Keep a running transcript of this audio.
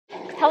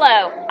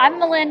Hello, I'm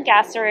Millyn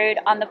Gaaserud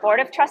on the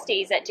Board of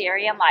Trustees at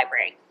Darien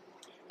Library.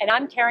 And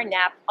I'm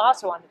Knapp,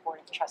 also on the Board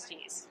of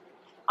Trustees.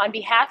 On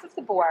behalf of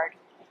the board,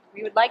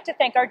 we would like to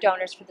thank our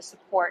donors for the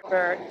support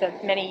for the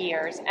many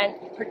years, and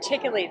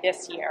particularly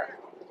this year.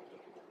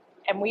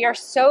 And we are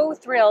so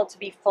thrilled to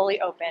be fully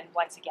open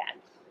once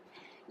again.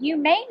 You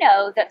may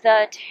know that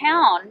the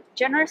town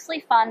generously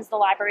funds the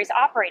library's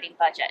operating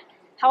budget.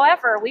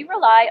 However, we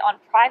rely on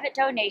private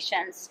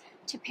donations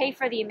to pay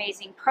for the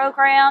amazing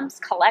programs,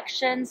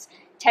 collections,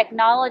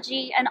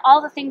 technology, and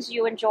all the things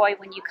you enjoy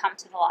when you come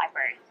to the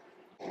library.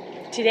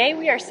 Today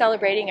we are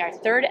celebrating our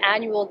third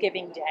annual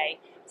Giving Day,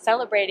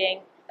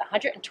 celebrating the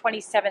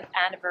 127th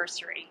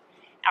anniversary.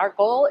 Our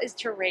goal is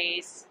to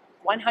raise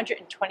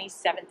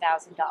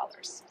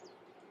 $127,000.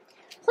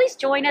 Please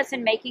join us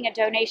in making a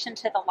donation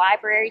to the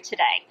library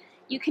today.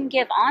 You can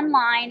give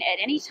online at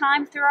any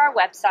time through our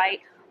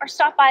website or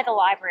stop by the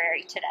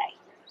library today.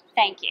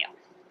 Thank you.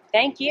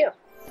 Thank you.